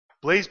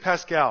Blaise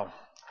Pascal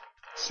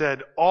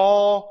said,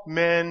 "All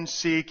men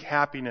seek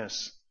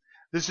happiness.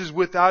 This is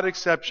without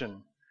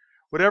exception.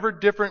 Whatever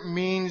different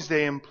means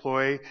they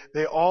employ,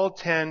 they all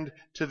tend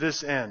to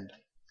this end.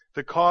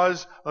 The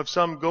cause of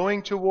some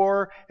going to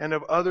war and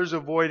of others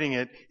avoiding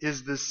it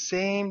is the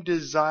same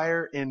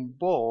desire in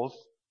both,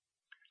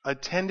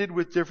 attended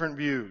with different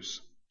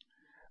views.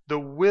 The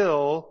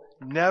will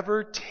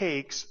never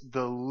takes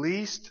the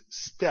least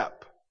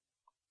step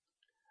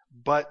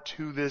but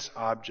to this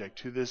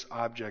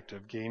object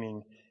of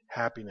gaining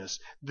happiness.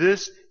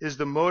 This is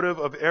the motive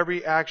of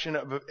every action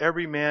of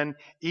every man,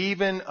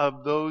 even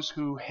of those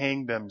who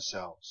hang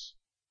themselves."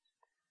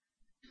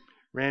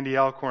 Randy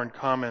Alcorn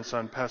comments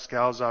on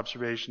Pascal's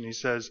observation. He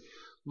says,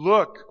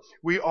 "Look,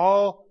 we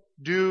all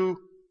do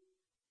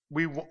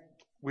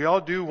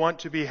want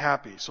to be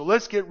happy. So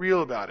let's get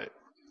real about it.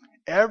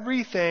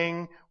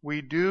 Everything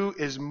we do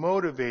is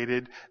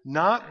motivated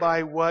not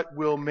by what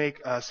will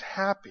make us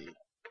happy,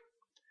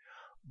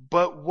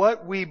 but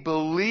what we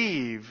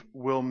believe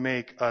will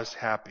make us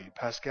happy."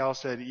 Pascal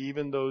said,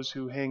 even those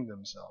who hang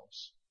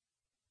themselves.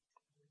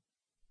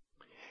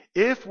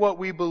 If what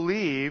we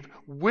believe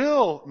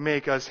will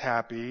make us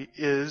happy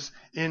is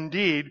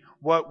indeed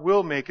what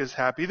will make us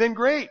happy, then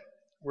great.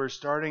 We're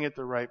starting at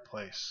the right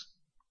place.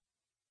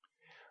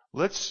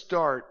 Let's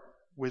start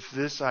with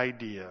this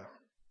idea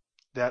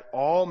that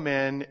all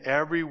men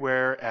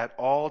everywhere at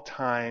all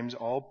times,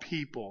 all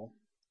people,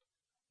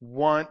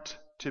 want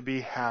to be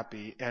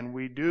happy, and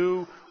we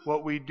do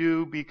what we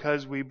do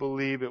because we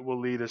believe it will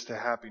lead us to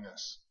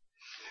happiness.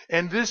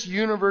 And this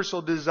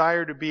universal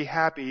desire to be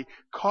happy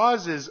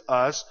causes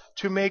us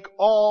to make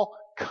all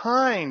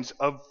kinds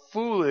of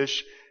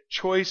foolish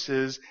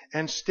choices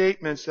and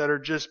statements that are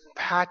just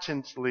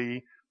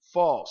patently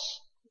false,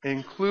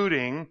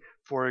 including,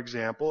 for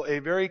example, a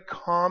very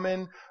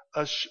common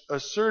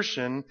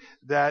assertion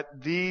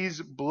that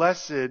these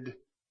blessed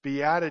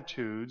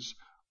beatitudes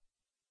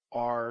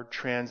are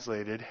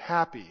translated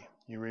happy.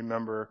 You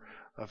remember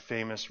a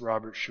famous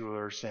Robert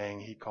Schuller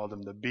saying he called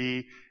them the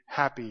be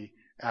happy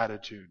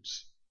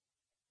attitudes.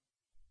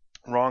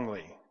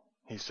 Wrongly,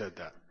 he said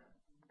that.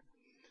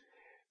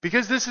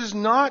 Because this is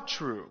not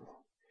true.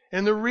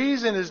 And the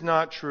reason is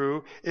not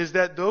true is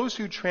that those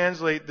who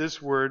translate this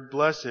word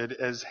blessed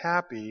as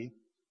happy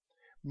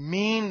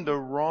mean the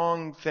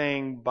wrong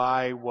thing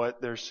by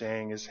what they're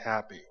saying is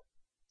happy.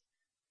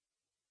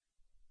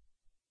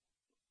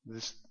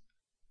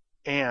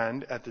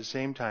 And at the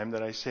same time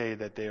that I say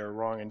that they are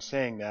wrong in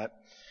saying that,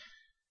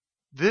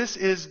 this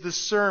is the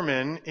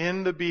sermon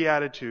in the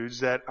Beatitudes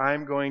that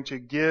I'm going to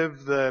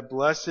give the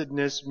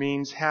blessedness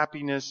means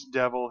happiness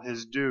devil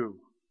his due.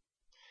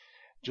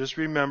 Just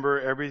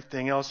remember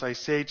everything else I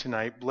say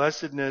tonight.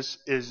 Blessedness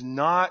is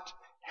not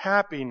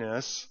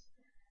happiness,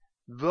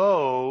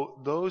 though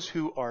those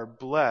who are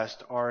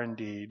blessed are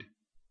indeed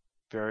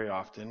very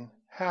often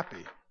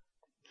happy.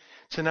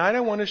 Tonight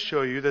I want to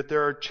show you that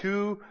there are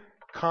two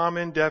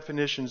common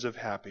definitions of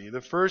happy.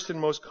 The first and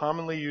most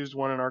commonly used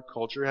one in our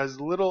culture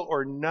has little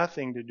or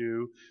nothing to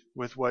do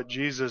with what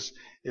Jesus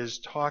is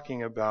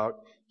talking about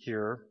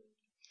here.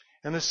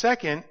 And the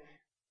second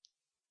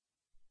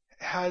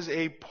has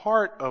a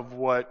part of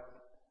what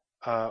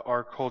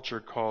our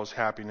culture calls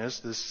happiness,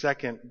 the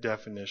second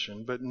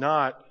definition, but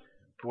not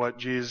what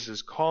Jesus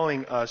is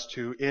calling us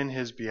to in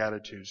his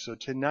Beatitudes. So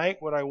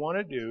tonight what I want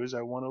to do is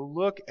I want to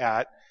look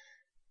at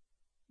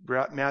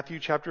Matthew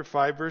chapter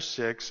 5 verse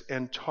 6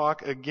 and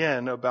talk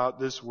again about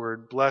this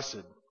word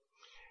blessed.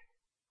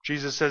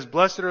 Jesus says,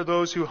 "Blessed are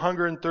those who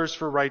hunger and thirst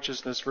for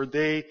righteousness, for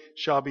they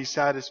shall be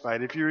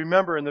satisfied." If you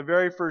remember, in the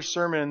very first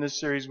sermon in this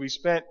series, we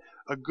spent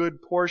a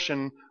good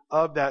portion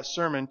of that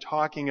sermon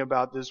talking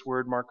about this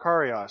word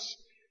makarios.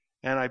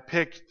 And I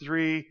picked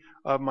three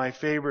of my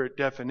favorite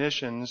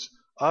definitions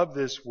of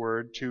this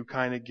word to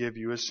kind of give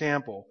you a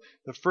sample.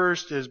 The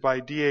first is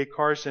by D.A.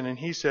 Carson, and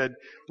he said,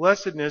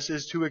 "Blessedness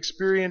is to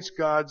experience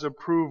God's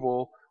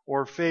approval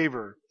or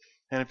favor."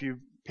 And if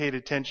you've paid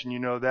attention, you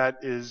know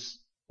that is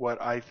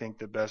what I think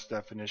the best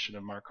definition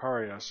of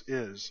makarios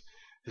is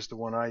the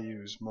one I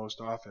use most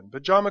often.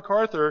 But John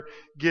MacArthur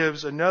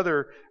gives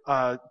another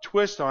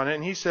twist on it,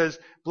 and he says,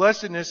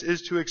 "Blessedness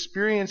is to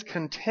experience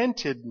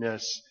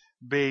contentedness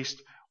based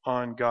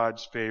on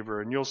God's favor."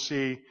 And you'll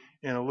see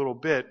in a little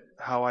bit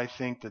how I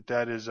think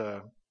that is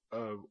a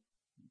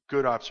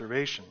good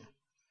observation.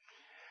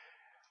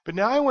 But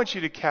now I want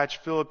you to catch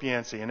Philip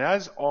Yancey. And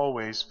as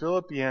always,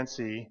 Philip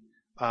Yancey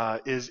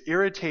is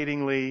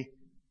irritatingly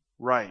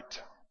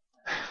right.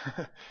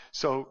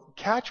 So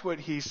catch what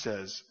he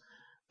says.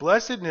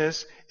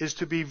 Blessedness is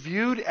to be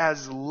viewed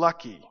as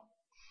lucky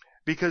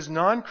because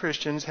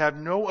non-Christians have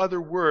no other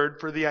word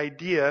for the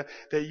idea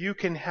that you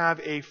can have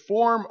a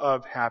form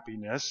of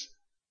happiness.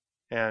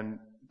 And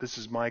this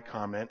is my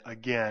comment.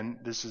 Again,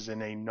 this is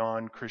in a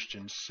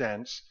non-Christian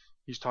sense.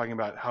 He's talking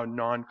about how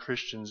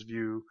non-Christians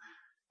view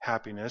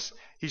happiness.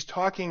 He's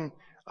talking,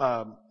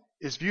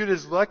 is viewed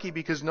as lucky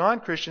because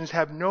non-Christians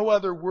have no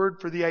other word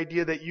for the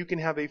idea that you can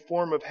have a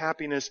form of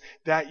happiness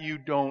that you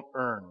don't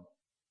earn.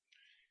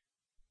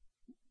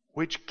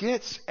 which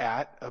gets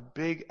at a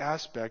big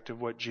aspect of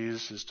what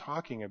Jesus is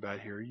talking about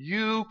here.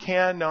 You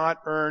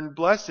cannot earn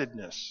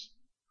blessedness.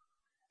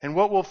 And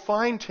what we'll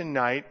find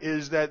tonight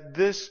is that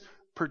this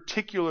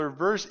particular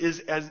verse is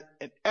as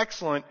an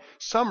excellent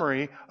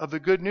summary of the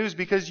good news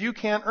because you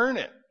can't earn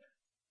it.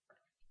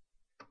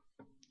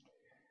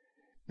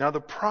 Now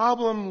the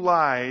problem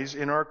lies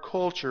in our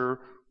culture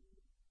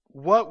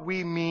what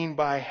we mean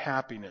by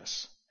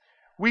happiness.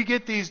 We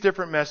get these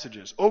different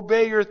messages.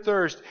 Obey your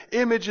thirst.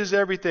 Image is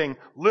everything.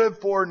 Live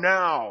for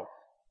now.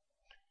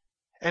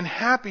 And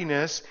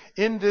happiness,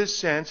 in this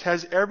sense,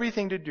 has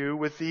everything to do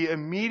with the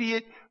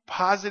immediate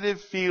positive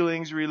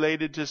feelings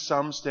related to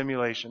some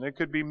stimulation. It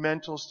could be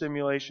mental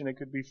stimulation. It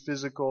could be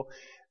physical.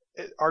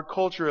 Our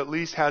culture at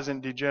least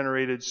hasn't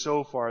degenerated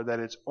so far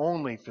that it's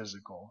only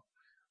physical,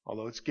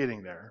 although it's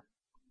getting there.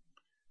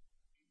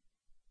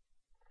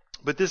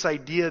 But this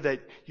idea that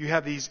you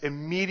have these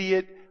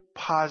immediate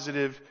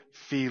positive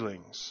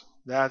feelings,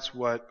 that's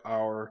what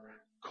our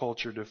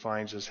culture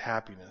defines as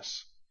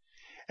happiness.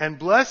 And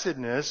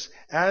blessedness,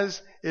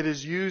 as it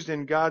is used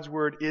in God's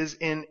Word, is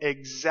in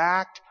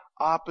exact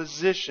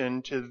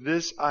opposition to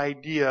this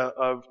idea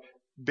of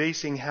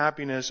basing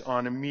happiness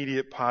on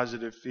immediate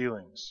positive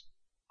feelings.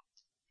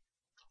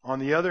 On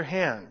the other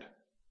hand,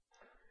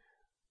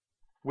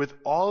 with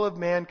all of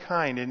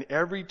mankind in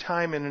every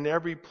time and in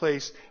every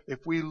place,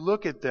 if we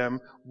look at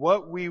them,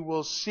 what we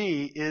will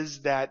see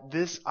is that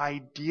this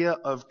idea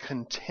of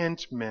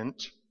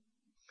contentment,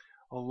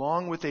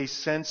 along with a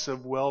sense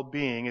of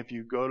well-being, if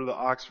you go to the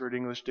Oxford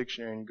English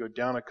Dictionary and go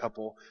down a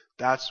couple,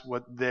 that's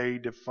what they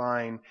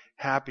define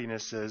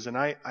happiness as. And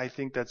I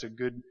think that's a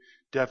good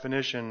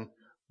definition.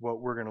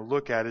 What we're going to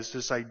look at is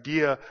this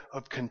idea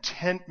of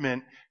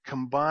contentment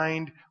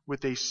combined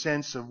with a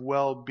sense of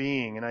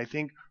well-being. And I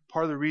think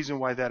part of the reason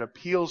why that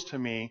appeals to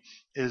me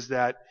is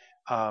that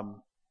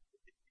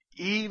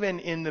even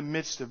in the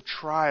midst of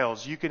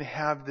trials, you can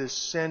have this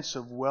sense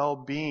of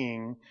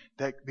well-being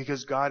that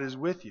because God is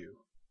with you.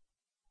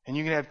 And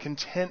you can have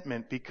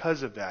contentment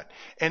because of that.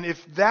 And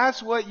if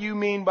that's what you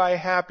mean by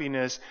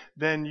happiness,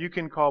 then you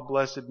can call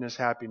blessedness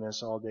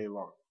happiness all day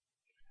long.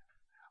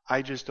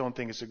 I just don't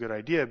think it's a good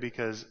idea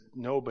because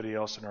nobody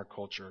else in our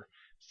culture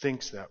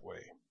thinks that way.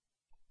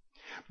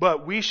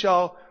 But we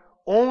shall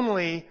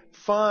only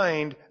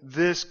find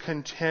this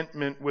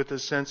contentment with a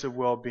sense of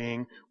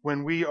well-being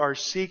when we are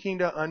seeking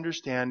to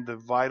understand the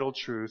vital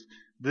truth,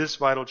 this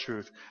vital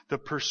truth. The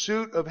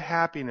pursuit of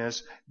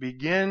happiness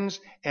begins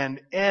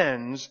and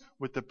ends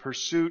with the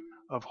pursuit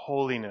of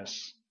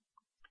holiness.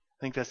 I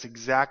think that's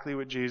exactly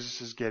what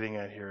Jesus is getting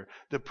at here.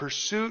 The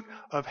pursuit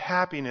of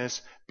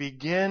happiness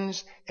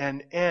begins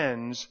and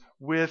ends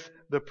with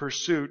the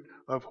pursuit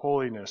of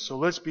holiness. So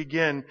let's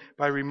begin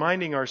by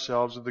reminding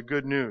ourselves of the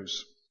good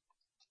news.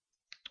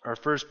 Our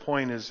first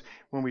point is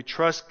when we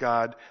trust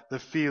God, the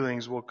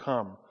feelings will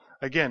come.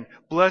 Again,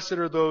 blessed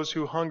are those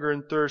who hunger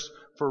and thirst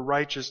for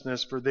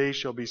righteousness, for they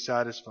shall be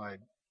satisfied.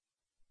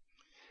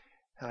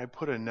 And I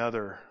put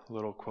another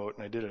little quote,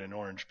 and I did it in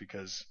orange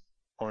because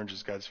orange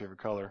is God's favorite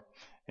color,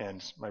 and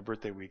it's my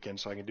birthday weekend,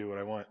 so I can do what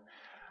I want.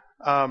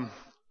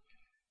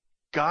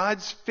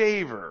 God's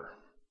favor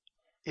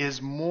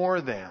is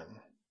more than,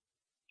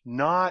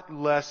 not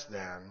less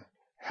than,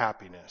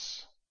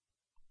 happiness.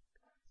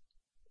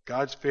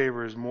 God's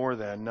favor is more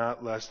than,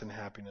 not less than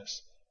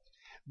happiness.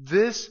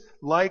 This,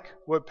 like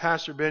what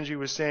Pastor Benji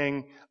was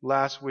saying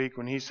last week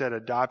when he said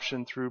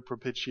adoption through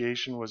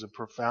propitiation was a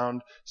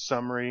profound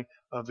summary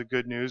of the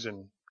good news,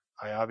 and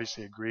I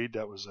obviously agreed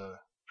that was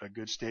a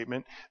good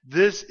statement.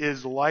 This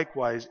is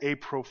likewise a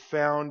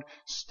profound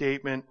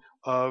statement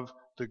of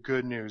the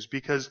good news,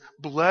 because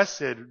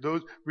blessed,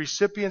 those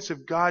recipients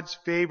of God's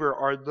favor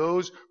are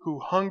those who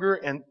hunger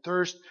and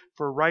thirst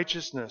for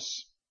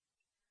righteousness.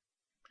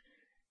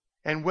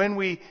 And when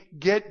we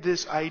get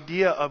this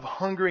idea of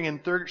hungering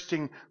and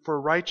thirsting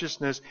for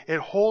righteousness, it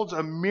holds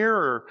a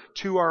mirror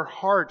to our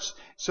hearts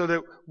so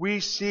that we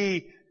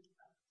see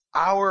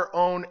our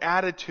own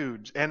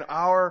attitudes and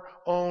our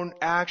own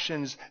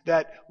actions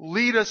that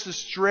lead us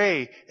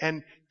astray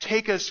and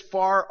take us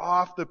far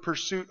off the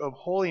pursuit of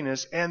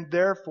holiness, and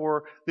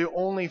therefore the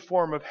only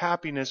form of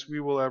happiness we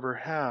will ever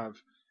have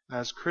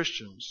as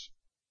Christians.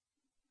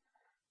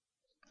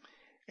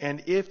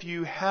 And if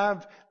you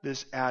have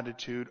this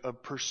attitude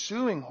of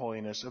pursuing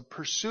holiness, of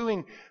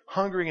pursuing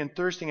hungering and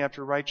thirsting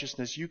after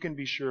righteousness, you can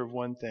be sure of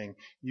one thing.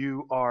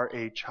 You are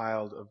a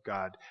child of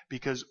God.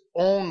 Because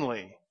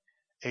only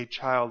a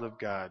child of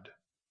God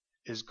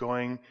is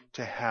going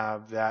to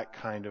have that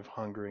kind of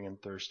hungering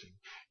and thirsting.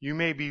 You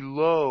may be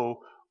low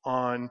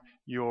on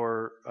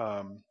your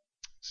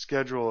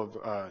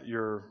schedule of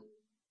your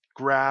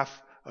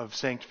graph of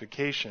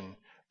sanctification,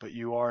 but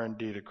you are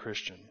indeed a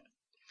Christian.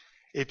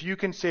 If you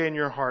can say in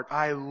your heart,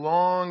 I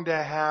long to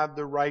have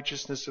the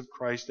righteousness of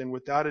Christ, then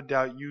without a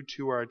doubt you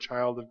too are a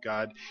child of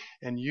God,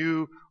 and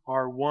you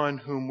are one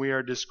whom we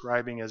are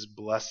describing as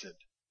blessed,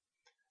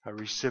 a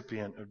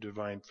recipient of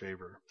divine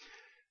favor.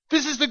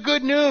 This is the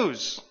good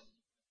news.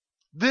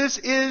 This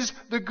is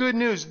the good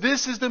news.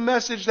 This is the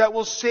message that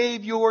will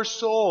save your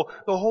soul.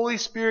 The Holy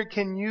Spirit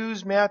can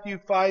use Matthew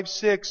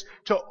 5:6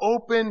 to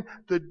open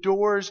the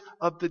doors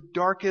of the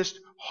darkest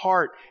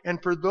heart.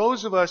 And for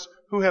those of us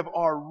who have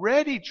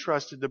already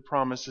trusted the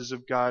promises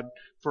of God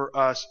for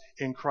us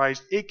in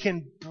Christ, it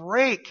can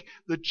break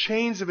the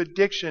chains of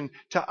addiction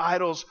to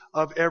idols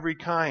of every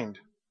kind.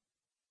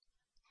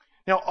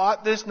 Now,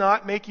 ought this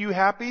not make you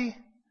happy?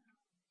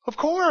 Of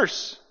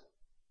course.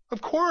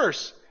 Of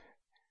course.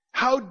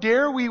 How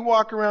dare we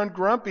walk around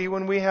grumpy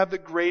when we have the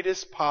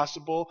greatest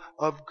possible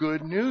of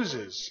good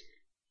newses?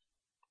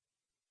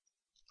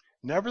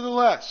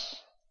 Nevertheless,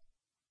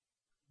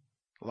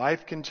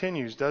 life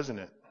continues, doesn't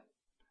it?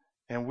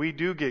 And we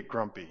do get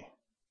grumpy.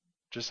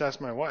 Just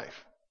ask my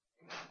wife.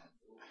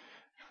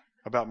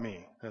 About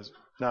me.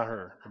 Not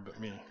her, but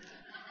me.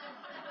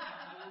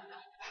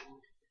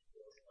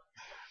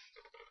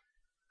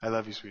 I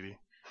love you, sweetie.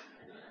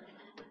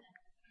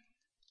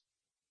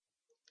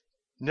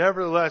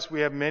 Nevertheless,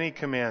 we have many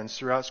commands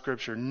throughout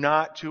Scripture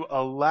not to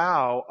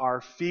allow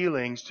our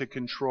feelings to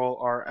control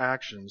our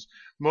actions.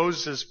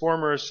 Moses'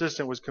 former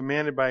assistant was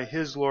commanded by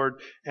his Lord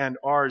and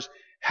ours,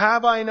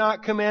 "Have I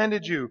not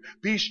commanded you?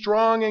 Be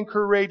strong and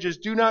courageous.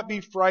 Do not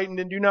be frightened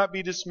and do not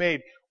be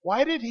dismayed."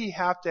 Why did he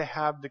have to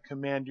have the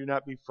command, "Do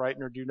not be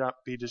frightened or do not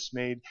be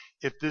dismayed,"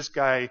 if this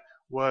guy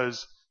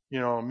was,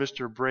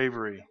 Mr.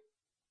 Bravery?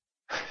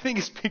 I think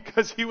it's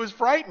because he was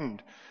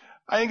frightened.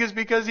 I think it's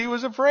because he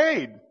was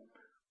afraid.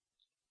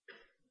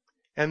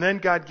 And then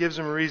God gives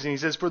him a reason. He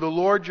says, "For the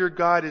Lord your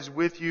God is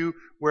with you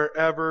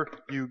wherever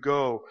you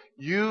go."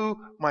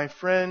 You, my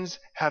friends,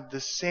 have the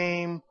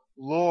same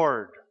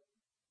Lord.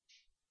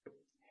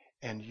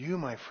 And you,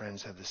 my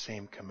friends, have the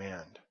same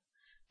command.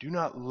 Do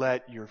not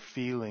let your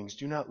feelings,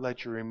 do not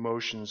let your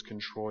emotions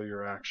control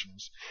your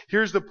actions.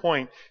 Here's the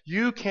point.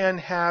 You can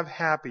have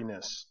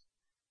happiness.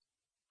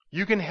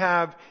 You can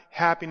have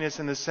happiness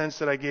in the sense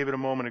that I gave it a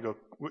moment ago.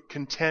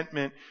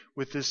 Contentment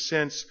with this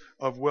sense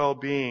of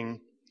well-being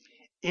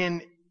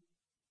in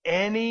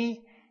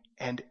any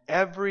and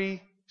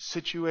every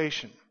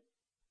situation.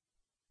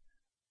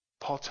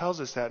 Paul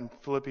tells us that in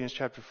Philippians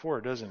chapter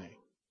 4, doesn't he?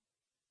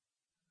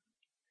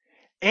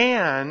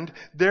 And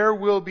there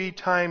will be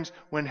times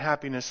when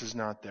happiness is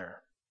not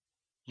there.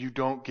 You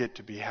don't get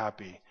to be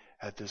happy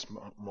at this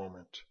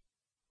moment.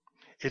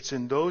 It's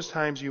in those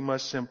times you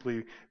must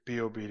simply be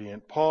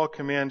obedient. Paul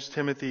commands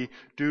Timothy,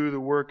 do the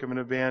work of an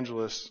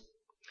evangelist.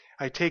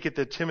 I take it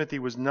that Timothy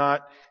was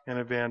not an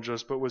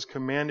evangelist, but was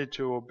commanded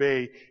to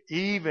obey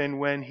even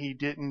when he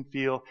didn't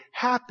feel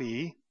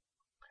happy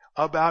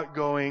about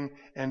going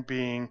and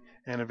being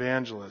an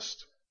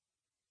evangelist.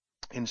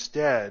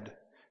 Instead,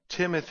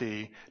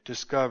 Timothy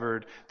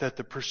discovered that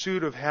the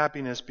pursuit of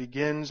happiness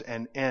begins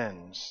and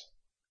ends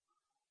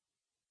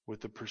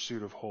with the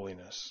pursuit of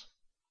holiness.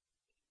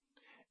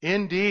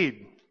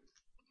 Indeed,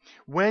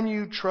 when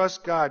you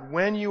trust God,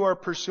 when you are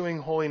pursuing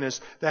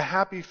holiness, the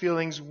happy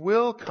feelings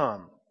will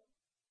come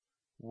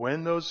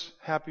when those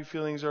happy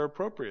feelings are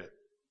appropriate.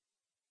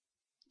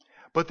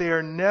 But they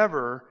are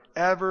never,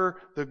 ever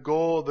the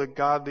goal of the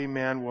godly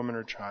man, woman,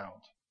 or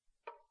child.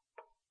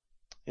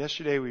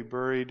 Yesterday we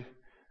buried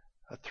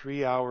a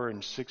 3-hour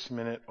and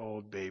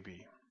 6-minute-old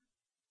baby.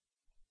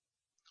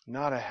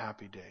 Not a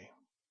happy day.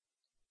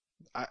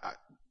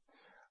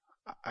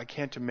 I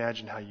can't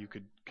imagine how you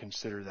could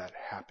consider that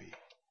happy.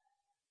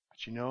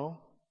 But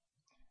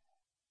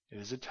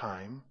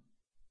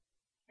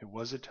it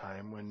was a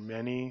time when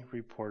many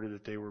reported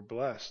that they were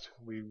blessed.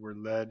 We were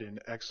led in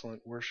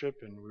excellent worship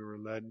and we were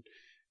led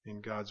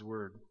in God's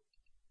Word.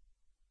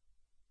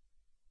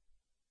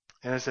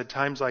 And it's at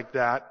times like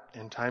that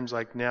and times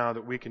like now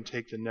that we can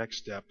take the next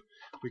step.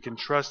 We can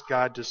trust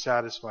God to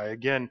satisfy.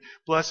 Again,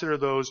 blessed are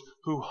those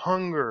who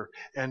hunger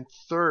and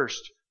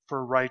thirst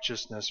for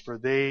righteousness, for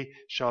they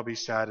shall be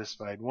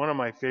satisfied. One of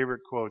my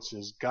favorite quotes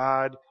is,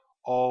 "God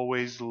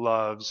always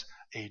loves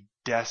a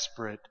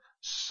desperate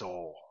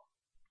soul."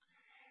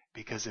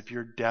 Because if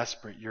you're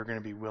desperate, you're going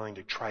to be willing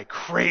to try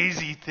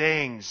crazy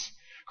things.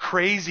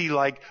 Crazy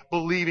like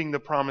believing the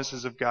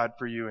promises of God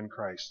for you in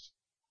Christ.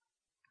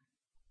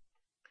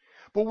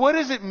 But what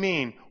does it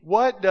mean?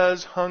 What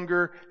does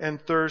hunger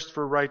and thirst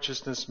for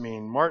righteousness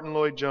mean? Martin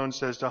Lloyd-Jones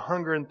says, to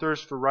hunger and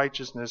thirst for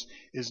righteousness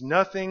is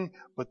nothing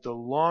but the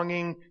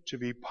longing to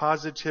be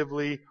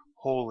positively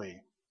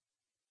holy.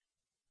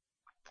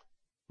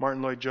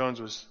 Martin Lloyd-Jones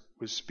was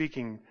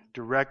speaking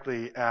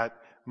directly at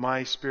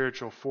my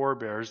spiritual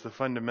forebears, the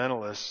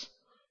fundamentalists,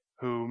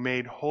 who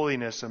made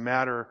holiness a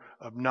matter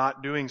of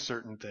not doing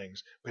certain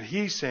things. But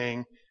he's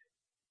saying,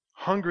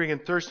 hungering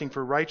and thirsting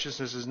for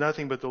righteousness is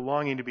nothing but the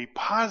longing to be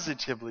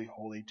positively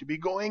holy, to be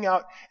going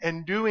out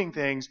and doing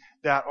things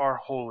that are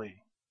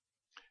holy.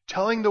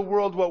 Telling the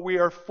world what we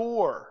are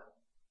for,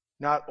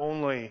 not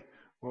only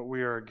what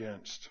we are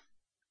against.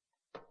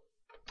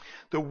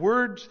 The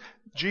words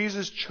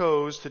Jesus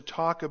chose to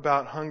talk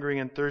about hungering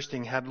and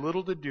thirsting had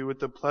little to do with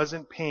the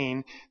pleasant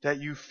pain that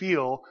you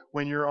feel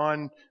when you're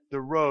on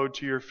the road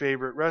to your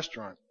favorite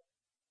restaurant.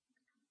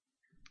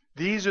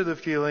 These are the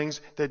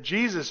feelings that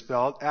Jesus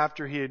felt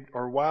after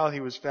while he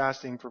was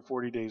fasting for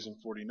 40 days and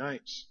 40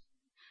 nights.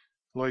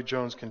 Lloyd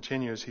Jones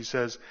continues. He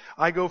says,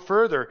 I go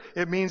further.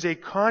 It means a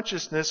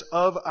consciousness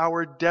of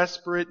our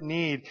desperate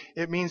need.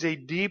 It means a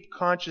deep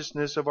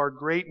consciousness of our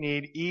great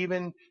need,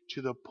 even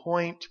to the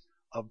point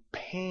of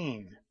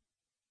pain.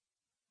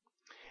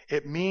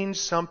 It means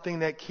something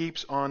that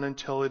keeps on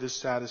until it is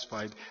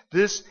satisfied.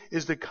 This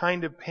is the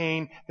kind of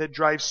pain that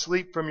drives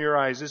sleep from your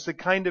eyes. It's the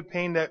kind of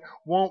pain that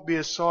won't be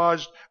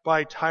assuaged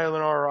by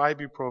Tylenol or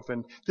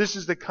ibuprofen. This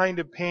is the kind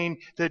of pain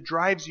that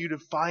drives you to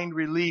find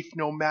relief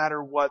no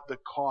matter what the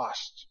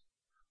cost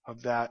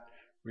of that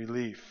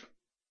relief.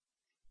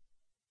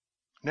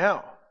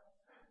 Now,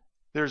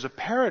 there's a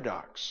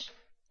paradox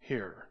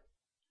here.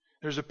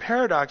 There's a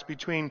paradox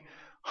between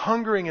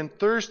hungering and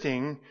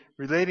thirsting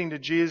relating to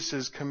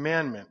Jesus'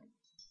 commandment.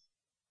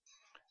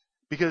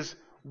 Because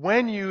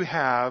when you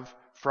have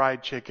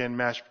fried chicken,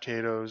 mashed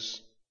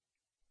potatoes,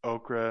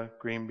 okra,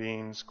 green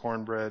beans,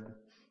 cornbread,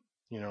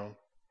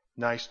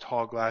 nice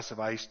tall glass of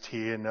iced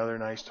tea, another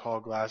nice tall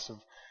glass of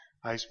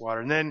ice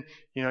water, and then,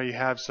 you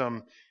have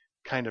some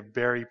kind of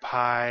berry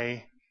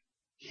pie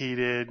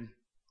heated,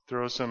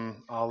 throw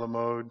some a la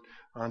mode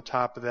on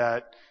top of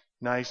that,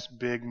 nice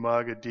big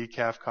mug of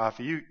decaf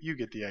coffee. You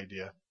get the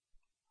idea.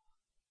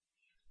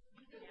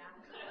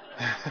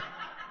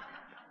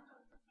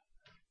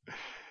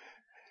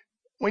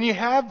 When you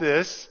have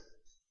this,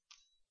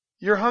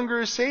 your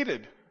hunger is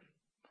sated.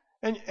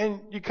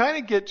 And you kind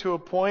of get to a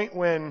point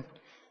when,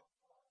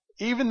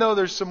 even though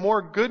there's some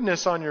more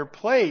goodness on your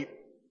plate,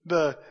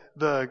 the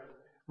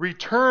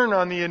return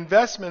on the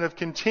investment of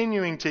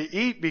continuing to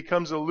eat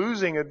becomes a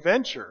losing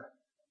adventure.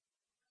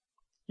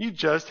 You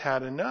just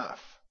had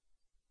enough.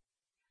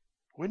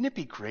 Wouldn't it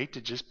be great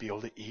to just be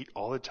able to eat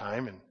all the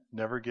time and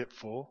never get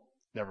full?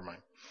 Never mind.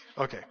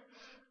 Okay.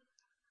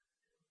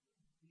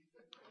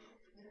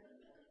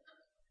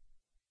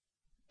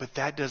 But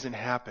that doesn't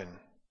happen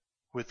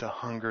with the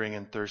hungering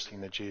and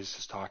thirsting that Jesus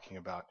is talking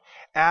about.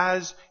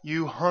 As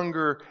you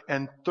hunger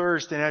and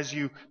thirst, and as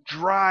you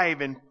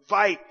drive and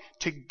fight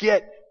to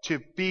get to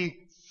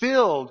be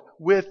filled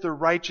with the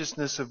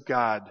righteousness of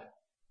God,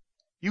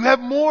 you have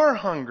more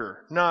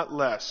hunger, not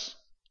less.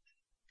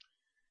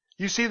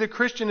 You see, the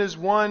Christian is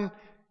one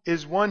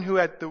who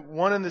at the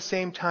one and the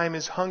same time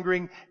is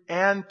hungering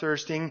and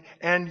thirsting,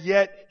 and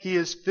yet he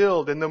is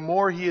filled. And the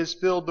more he is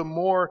filled, the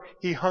more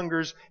he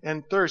hungers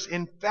and thirsts.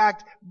 In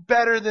fact,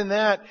 better than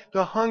that,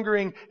 the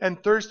hungering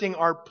and thirsting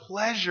are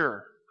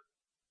pleasure.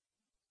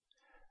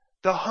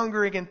 The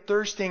hungering and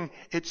thirsting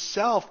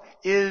itself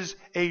is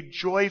a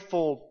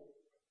joyful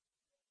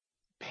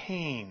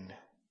pain.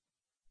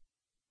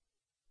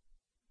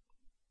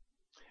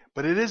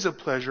 But it is a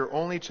pleasure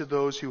only to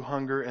those who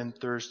hunger and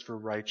thirst for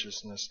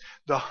righteousness.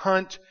 The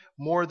hunt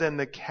more than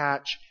the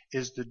catch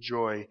is the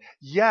joy.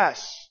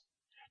 Yes,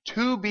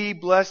 to be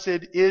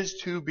blessed is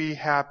to be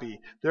happy.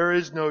 There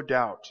is no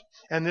doubt.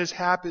 And this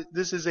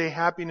is a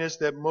happiness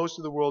that most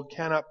of the world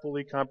cannot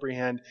fully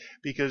comprehend,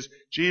 because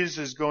Jesus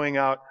is going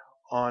out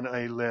on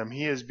a limb.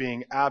 He is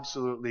being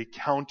absolutely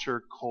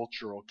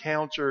countercultural,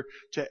 counter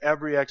to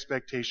every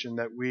expectation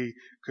that we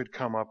could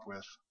come up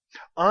with.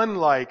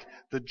 Unlike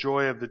the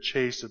joy of the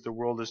chase that the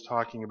world is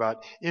talking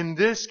about, in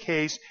this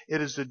case,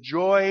 it is the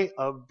joy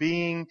of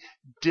being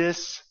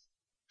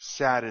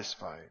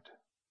dissatisfied.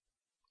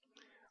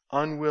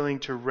 Unwilling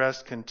to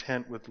rest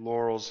content with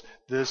laurels,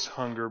 this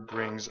hunger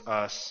brings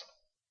us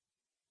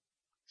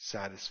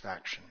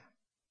satisfaction.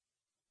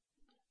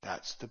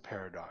 That's the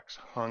paradox.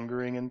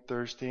 Hungering and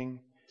thirsting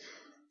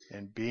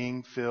and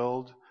being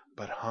filled,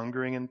 but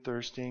hungering and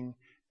thirsting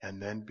and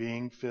then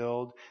being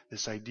filled.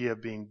 This idea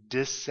of being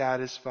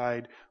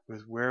dissatisfied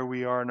with where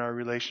we are in our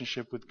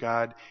relationship with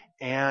God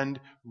and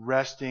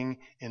resting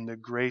in the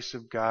grace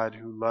of God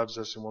who loves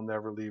us and will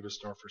never leave us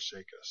nor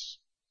forsake us.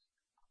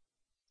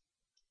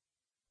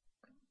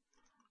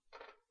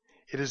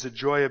 It is a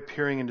joy of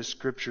peering into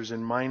scriptures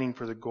and mining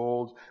for the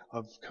gold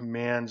of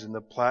commands and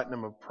the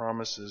platinum of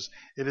promises.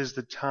 It is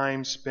the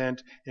time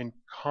spent in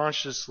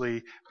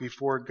consciously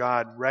before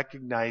God,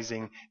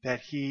 recognizing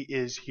that He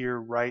is here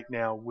right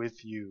now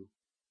with you.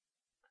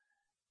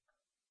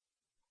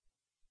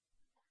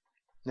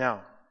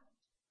 Now,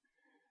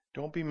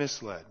 don't be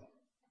misled.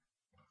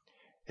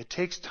 It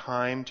takes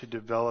time to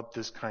develop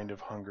this kind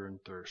of hunger and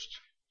thirst.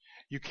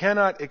 You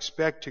cannot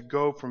expect to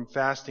go from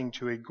fasting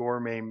to a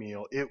gourmet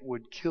meal. It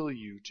would kill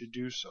you to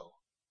do so.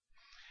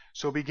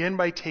 So begin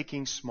by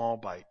taking small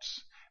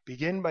bites.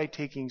 Begin by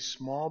taking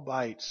small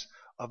bites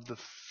of the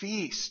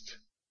feast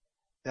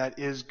that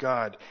is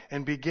God.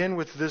 And begin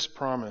with this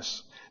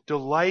promise.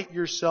 Delight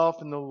yourself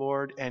in the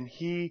Lord, and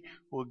He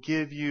will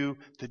give you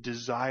the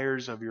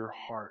desires of your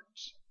heart.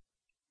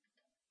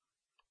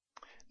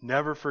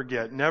 Never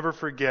forget,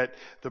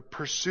 the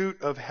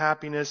pursuit of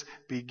happiness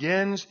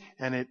begins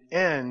and it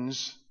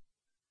ends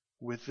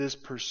with this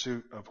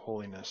pursuit of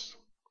holiness.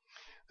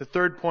 The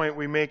third point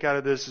we make out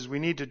of this is we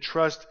need to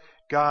trust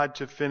God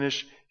to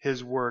finish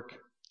His work.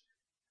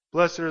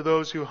 Blessed are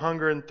those who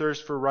hunger and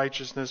thirst for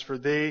righteousness, for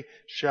they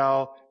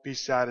shall be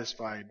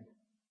satisfied.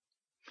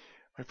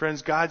 My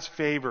friends, God's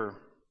favor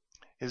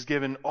is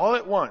given all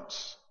at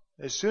once,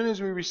 as soon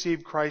as we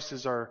receive Christ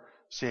as our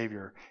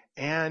Savior,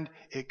 and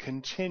it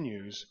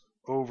continues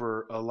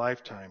over a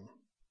lifetime.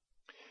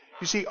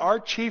 You see, our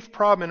chief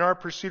problem in our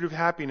pursuit of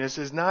happiness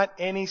is not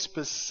any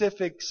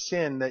specific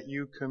sin that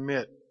you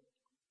commit.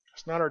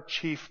 It's not our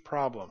chief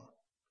problem.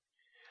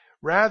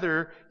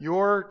 Rather,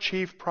 your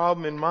chief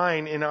problem and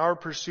mine in our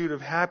pursuit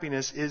of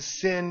happiness is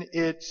sin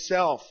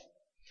itself.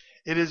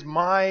 It is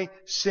my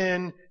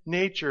sin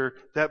nature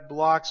that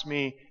blocks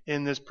me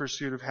in this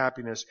pursuit of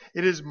happiness.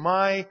 It is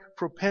my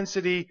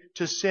propensity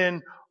to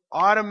sin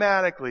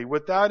automatically,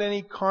 without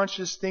any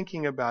conscious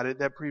thinking about it,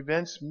 that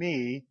prevents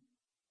me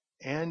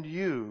and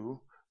you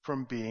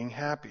from being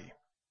happy.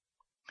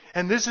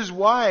 And this is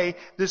why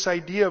this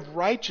idea of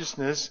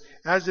righteousness,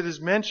 as it is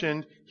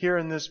mentioned here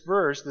in this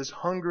verse, this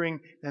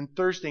hungering and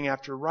thirsting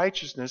after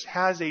righteousness,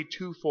 has a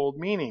twofold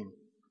meaning.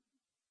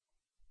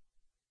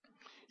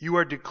 You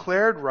are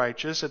declared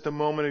righteous at the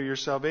moment of your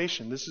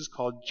salvation. This is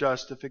called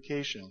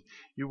justification.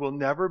 You will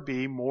never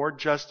be more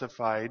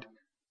justified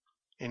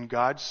in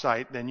God's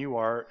sight than you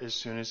are as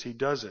soon as He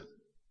does it.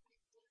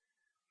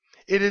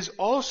 It is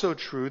also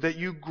true that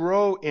you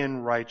grow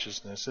in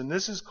righteousness, and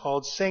this is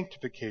called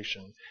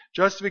sanctification.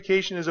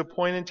 Justification is a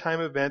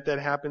point-in-time event that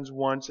happens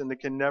once and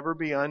that can never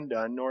be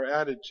undone nor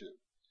added to.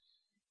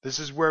 This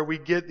is where we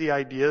get the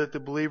idea that the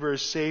believer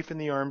is safe in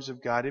the arms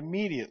of God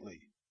immediately.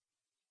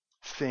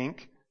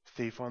 Think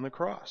thief on the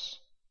cross.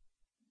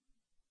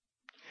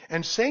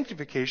 And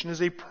sanctification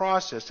is a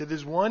process. It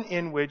is one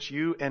in which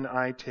you and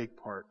I take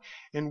part.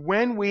 And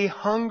when we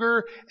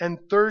hunger and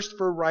thirst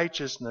for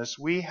righteousness,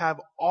 we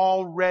have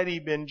already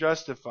been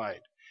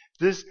justified.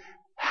 This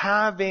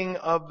having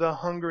of the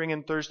hungering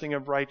and thirsting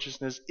of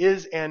righteousness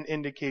is an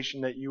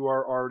indication that you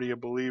are already a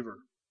believer.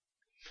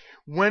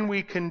 When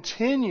we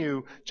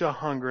continue to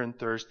hunger and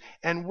thirst,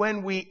 and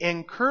when we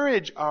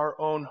encourage our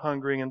own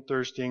hungering and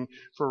thirsting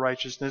for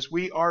righteousness,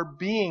 we are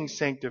being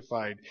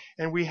sanctified.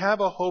 And we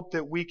have a hope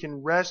that we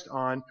can rest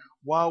on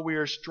while we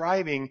are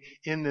striving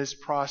in this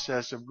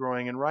process of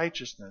growing in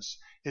righteousness.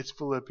 It's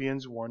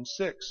Philippians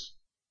 1:6.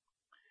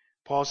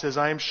 Paul says,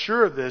 I am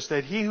sure of this,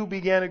 that he who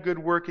began a good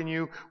work in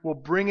you will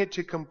bring it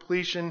to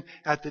completion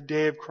at the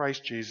day of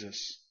Christ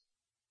Jesus.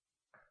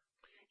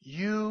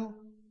 You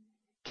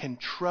can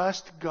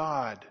trust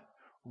God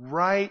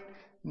right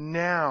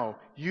now.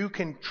 You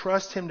can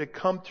trust Him to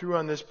come through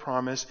on this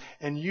promise,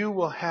 and you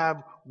will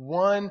have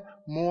one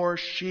more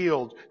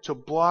shield to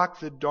block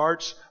the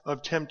darts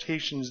of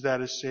temptations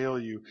that assail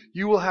you.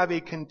 You will have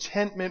a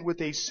contentment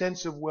with a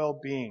sense of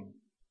well-being.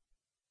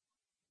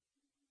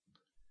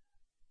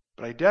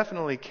 But I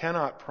definitely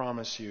cannot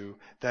promise you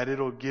that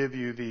it'll give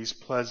you these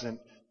pleasant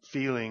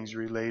feelings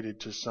related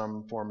to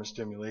some form of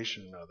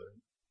stimulation or another.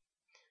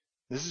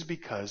 This is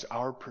because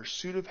our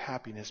pursuit of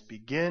happiness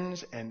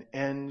begins and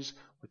ends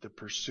with the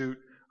pursuit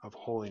of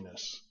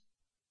holiness.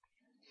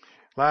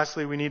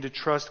 Lastly, we need to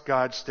trust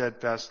God's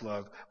steadfast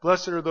love.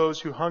 Blessed are those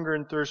who hunger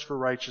and thirst for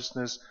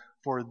righteousness,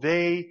 for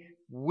they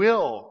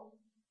will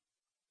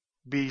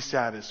be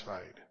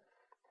satisfied.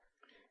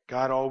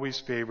 God always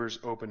favors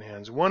open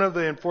hands. One of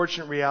the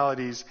unfortunate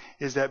realities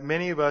is that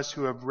many of us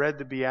who have read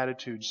the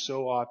Beatitudes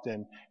so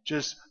often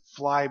just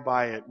fly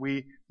by it.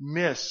 We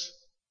miss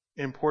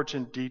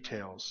important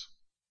details.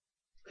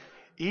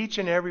 Each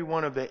and every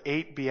one of the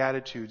 8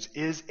 Beatitudes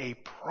is a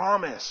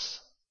promise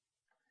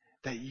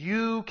that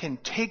you can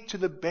take to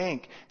the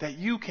bank, that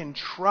you can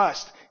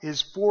trust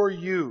is for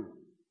you.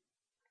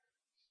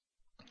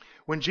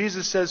 When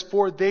Jesus says,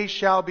 for they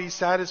shall be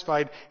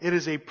satisfied, it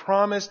is a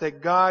promise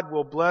that God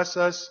will bless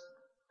us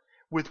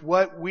with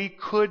what we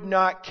could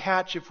not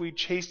catch if we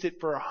chased it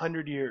for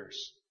 100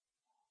 years.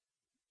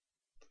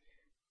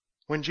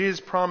 When Jesus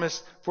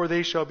promised, for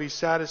they shall be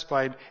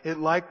satisfied, it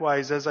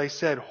likewise, as I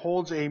said,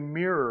 holds a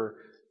mirror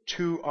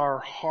to our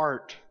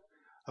heart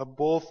of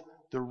both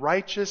the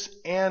righteous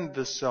and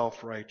the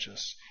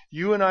self-righteous.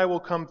 You and I will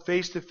come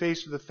face to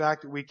face with the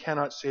fact that we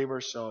cannot save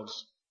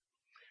ourselves.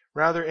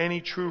 Rather,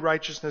 any true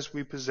righteousness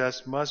we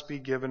possess must be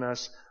given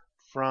us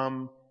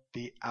from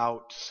the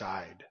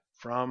outside,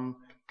 from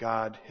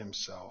God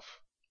Himself.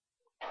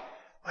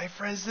 My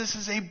friends, this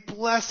is a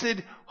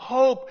blessed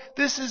hope.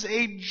 This is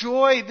a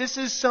joy. This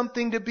is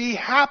something to be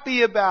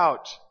happy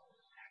about.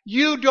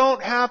 You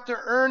don't have to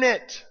earn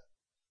it.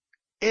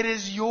 It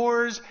is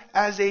yours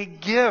as a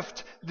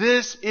gift.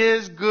 This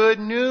is good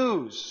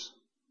news.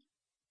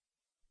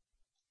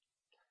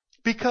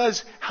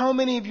 Because how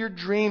many of your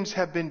dreams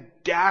have been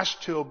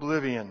dashed to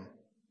oblivion?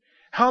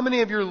 How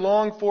many of your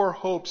longed-for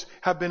hopes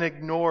have been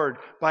ignored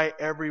by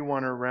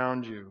everyone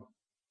around you?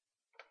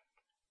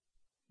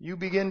 You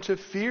begin to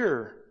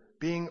fear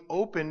being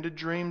open to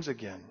dreams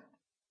again.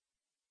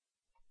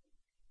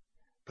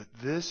 But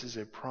this is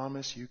a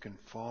promise you can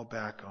fall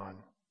back on.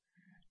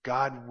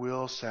 God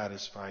will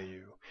satisfy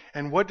you.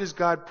 And what does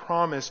God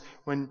promise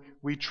when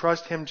we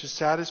trust Him to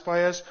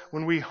satisfy us?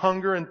 When we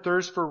hunger and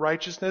thirst for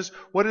righteousness?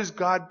 What does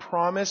God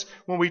promise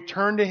when we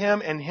turn to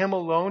Him and Him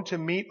alone to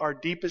meet our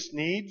deepest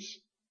needs?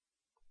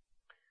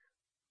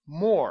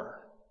 More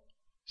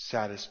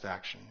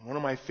satisfaction. One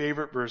of my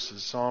favorite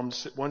verses, Psalm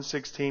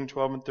 116,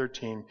 12 and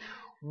 13.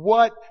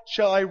 What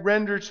shall I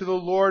render to the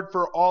Lord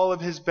for all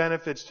of his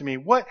benefits to me?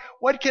 What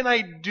can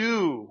I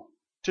do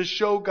to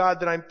show God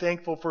that I'm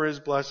thankful for his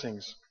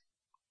blessings?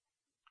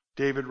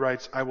 David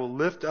writes, I will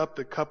lift up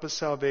the cup of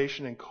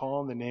salvation and call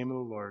on the name of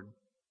the Lord.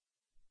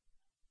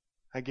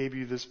 I gave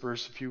you this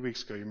verse a few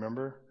weeks ago, you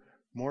remember?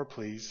 More,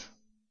 please.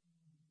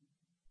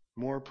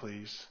 More,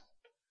 please.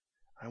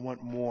 I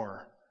want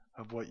more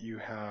of what you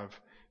have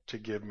to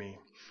give me.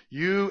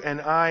 You and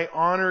I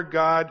honor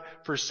God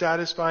for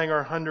satisfying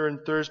our hunger and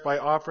thirst by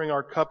offering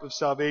our cup of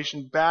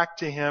salvation back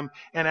to him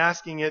and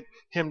asking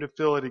him to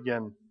fill it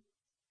again.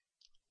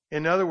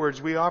 In other words,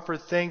 we offer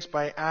thanks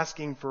by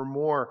asking for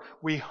more.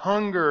 We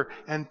hunger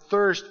and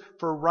thirst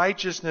for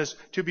righteousness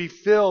to be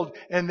filled,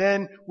 and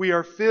then we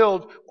are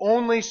filled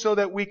only so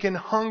that we can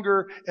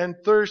hunger and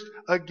thirst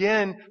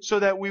again so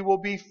that we will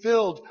be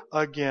filled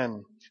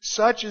again.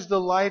 Such is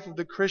the life of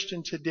the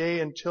Christian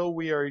today until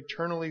we are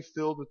eternally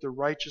filled with the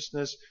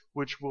righteousness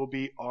which will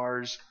be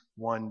ours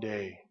one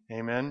day.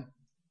 Amen?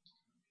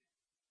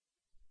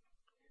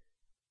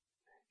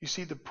 You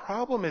see, the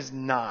problem is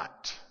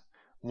not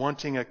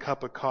wanting a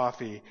cup of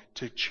coffee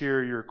to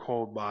cheer your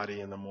cold body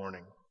in the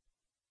morning.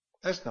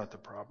 That's not the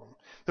problem.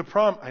 The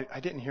problem, I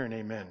didn't hear an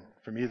amen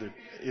from either.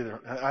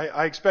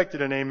 I expected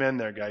an amen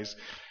there, guys.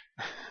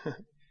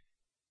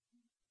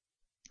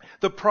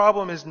 The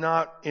problem is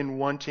not in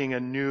wanting a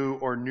new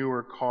or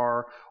newer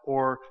car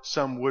or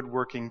some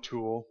woodworking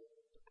tool.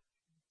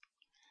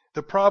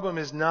 The problem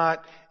is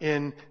not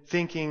in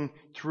thinking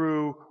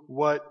through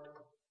what.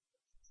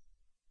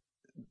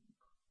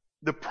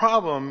 The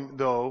problem,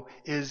 though,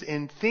 is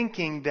in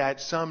thinking that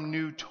some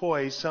new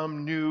toy,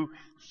 some new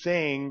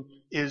thing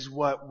is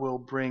what will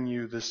bring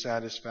you the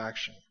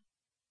satisfaction.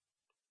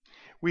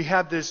 We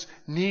have this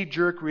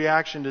knee-jerk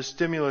reaction to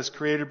stimulus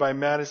created by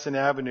Madison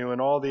Avenue and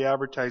all the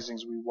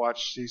advertisings we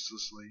watch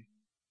ceaselessly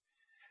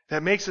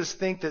that makes us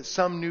think that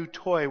some new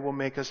toy will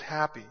make us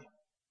happy.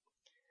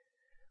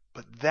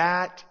 But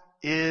that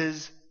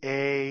is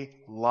a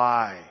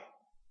lie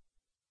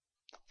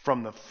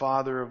from the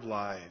father of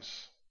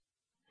lies.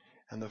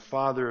 And the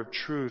Father of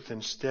truth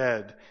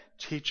instead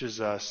teaches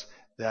us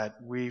that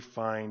we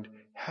find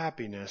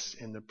happiness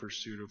in the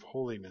pursuit of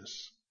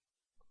holiness.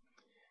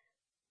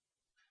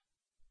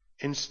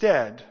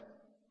 Instead,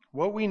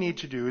 what we need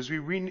to do is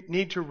we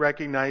need to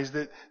recognize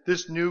that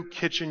this new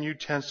kitchen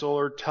utensil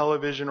or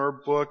television or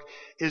book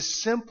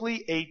is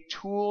simply a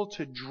tool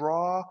to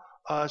draw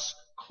us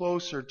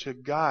closer to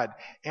God.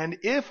 And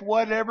if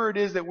whatever it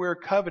is that we're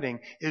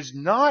coveting is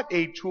not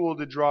a tool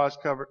to draw us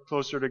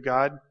closer to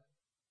God,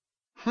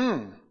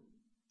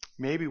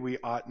 maybe we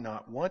ought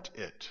not want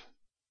it.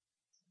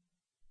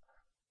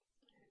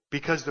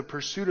 Because the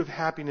pursuit of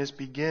happiness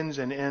begins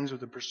and ends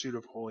with the pursuit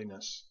of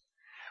holiness.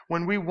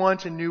 When we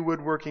want a new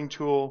woodworking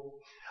tool,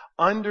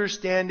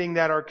 understanding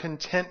that our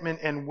contentment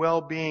and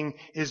well-being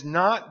is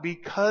not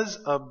because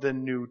of the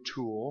new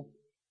tool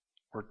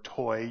or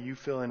toy, you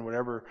fill in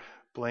whatever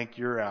blank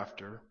you're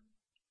after,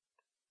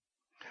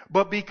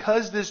 but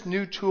because this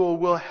new tool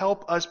will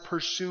help us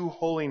pursue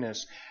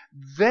holiness.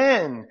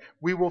 Then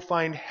we will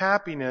find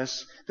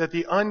happiness that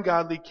the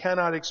ungodly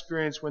cannot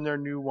experience when their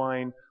new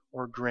wine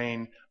or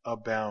grain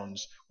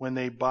abounds, when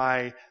they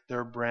buy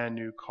their brand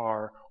new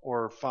car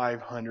or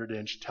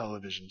 500-inch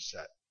television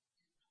set.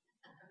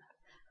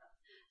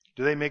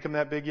 Do they make them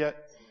that big yet?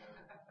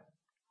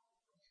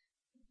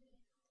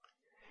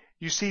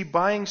 You see,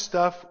 buying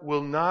stuff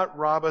will not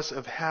rob us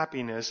of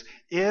happiness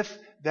if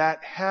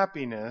that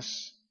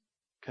happiness,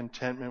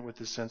 contentment with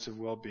the sense of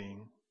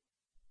well-being,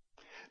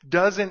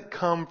 doesn't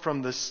come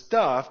from the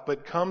stuff,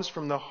 but comes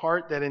from the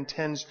heart that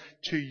intends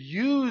to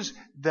use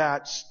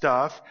that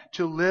stuff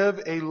to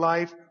live a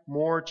life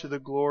more to the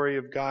glory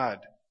of God.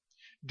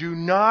 Do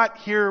not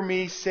hear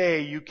me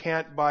say you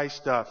can't buy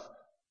stuff.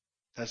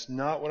 That's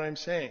not what I'm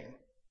saying.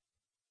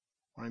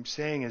 What I'm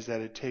saying is that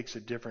it takes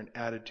a different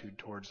attitude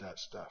towards that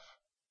stuff.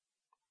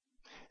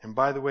 And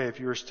by the way, if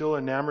you are still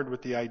enamored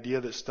with the idea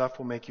that stuff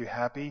will make you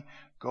happy,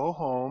 go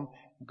home,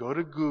 go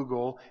to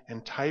Google,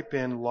 and type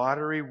in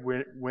lottery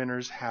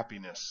winner's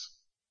happiness.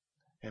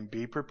 And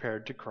be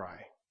prepared to cry.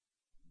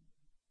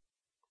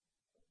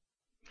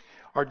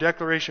 Our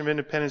Declaration of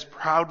Independence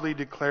proudly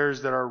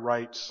declares that our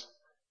rights,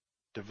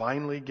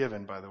 divinely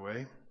given, by the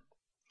way,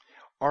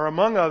 are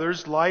among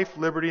others life,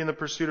 liberty, and the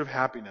pursuit of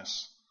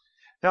happiness.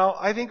 Now,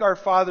 I think our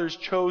fathers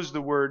chose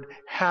the word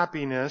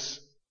happiness,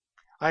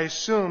 I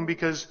assume,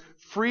 because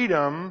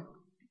freedom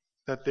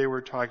that they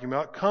were talking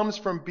about comes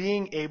from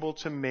being able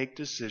to make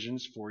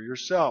decisions for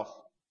yourself.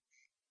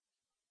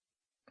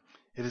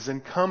 It is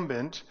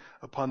incumbent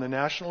upon the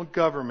national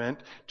government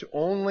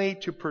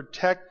to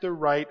protect the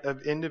right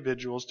of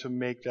individuals to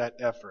make that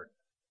effort.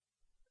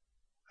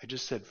 I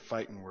just said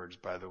fighting words,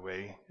 by the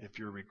way, if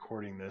you're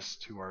recording this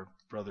to our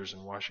brothers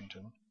in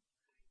Washington.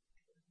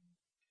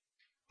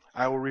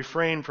 I will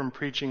refrain from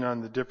preaching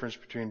on the difference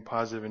between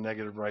positive and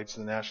negative rights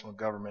in the national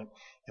government,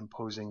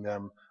 imposing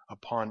them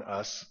upon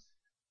us.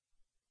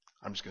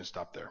 I'm just going to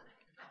stop there.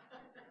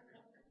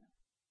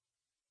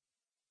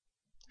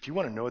 If you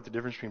want to know what the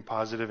difference between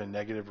positive and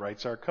negative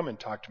rights are, come and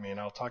talk to me and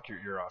I'll talk your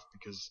ear off,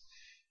 because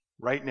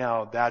right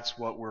now that's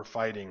what we're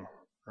fighting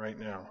right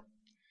now.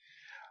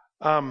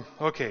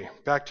 Okay,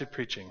 back to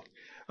preaching.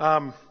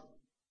 But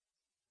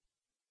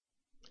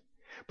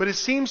it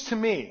seems to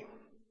me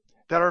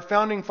that our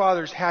founding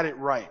fathers had it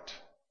right.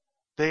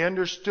 They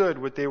understood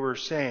what they were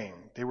saying.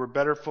 They were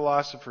better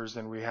philosophers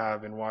than we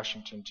have in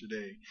Washington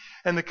today.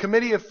 And the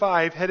Committee of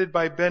Five, headed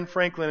by Ben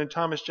Franklin and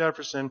Thomas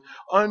Jefferson,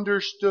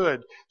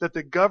 understood that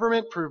the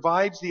government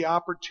provides the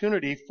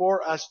opportunity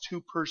for us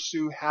to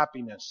pursue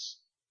happiness.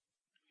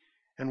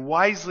 And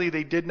wisely,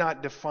 they did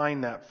not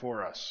define that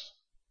for us.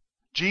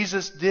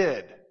 Jesus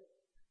did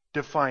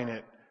define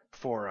it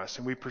for us,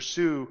 and we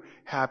pursue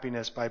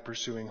happiness by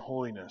pursuing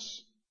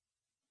holiness.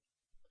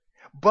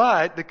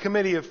 But the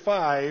Committee of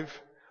Five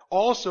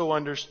also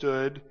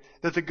understood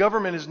that the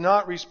government is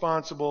not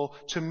responsible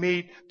to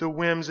meet the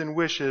whims and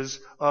wishes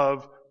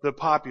of the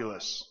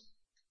populace.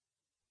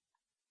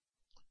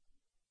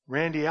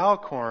 Randy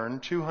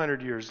Alcorn,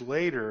 200 years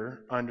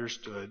later,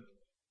 understood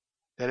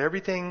that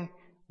everything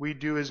we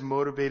do is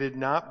motivated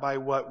not by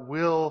what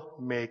will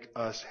make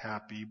us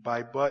happy,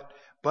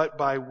 but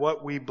by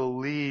what we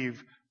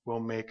believe will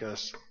make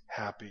us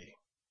happy.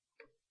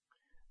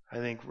 I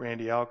think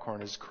Randy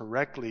Alcorn is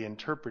correctly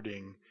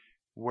interpreting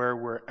where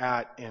we're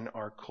at in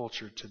our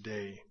culture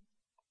today.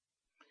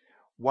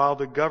 While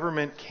the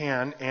government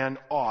can and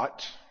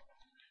ought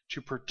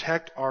to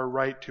protect our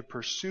right to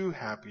pursue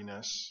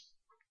happiness,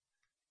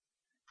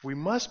 we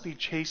must be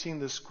chasing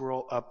the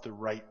squirrel up the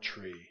right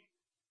tree.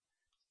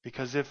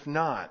 Because if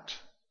not,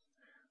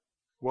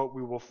 what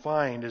we will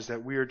find is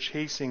that we are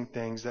chasing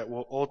things that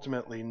will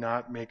ultimately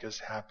not make us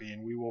happy,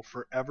 and we will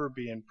forever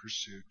be in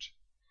pursuit,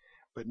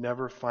 but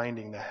never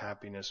finding the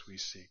happiness we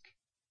seek.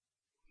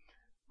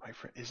 My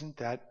friend, isn't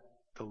that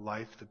the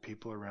life the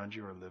people around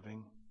you are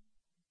living?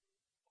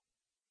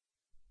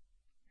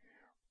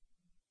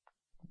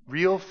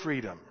 Real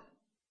freedom,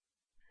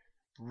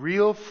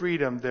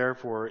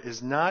 therefore,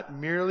 is not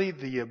merely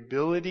the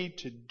ability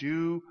to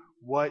do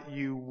what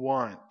you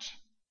want.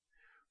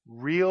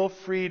 Real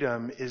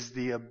freedom is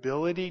the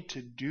ability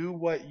to do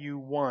what you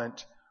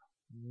want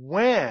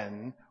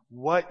when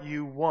what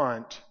you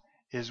want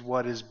is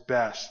what is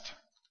best.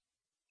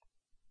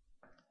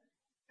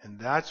 And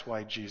that's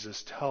why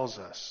Jesus tells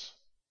us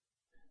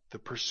the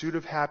pursuit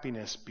of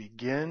happiness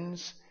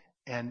begins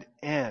and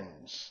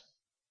ends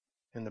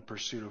in the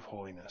pursuit of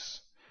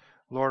holiness.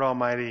 Lord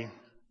Almighty,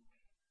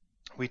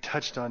 we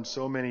touched on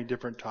so many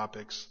different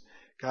topics.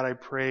 God, I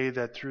pray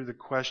that through the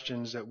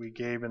questions that we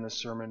gave in the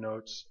sermon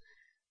notes,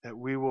 that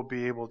we will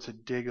be able to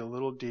dig a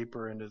little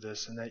deeper into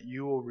this, and that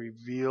you will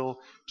reveal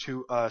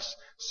to us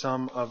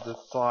some of the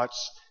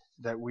thoughts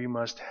that we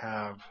must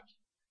have,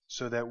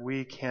 so that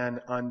we can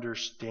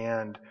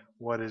understand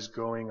what is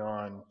going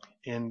on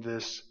in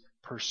this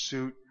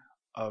pursuit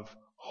of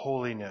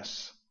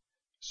holiness,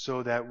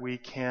 so that we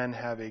can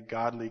have a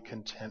godly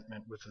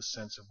contentment with a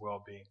sense of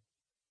well-being.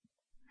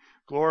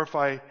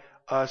 Glorify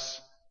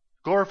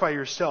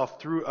yourself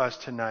through us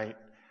tonight,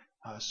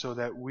 so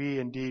that we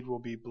indeed will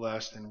be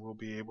blessed and will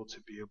be able to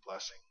be a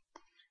blessing.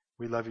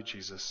 We love you,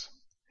 Jesus.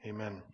 Amen.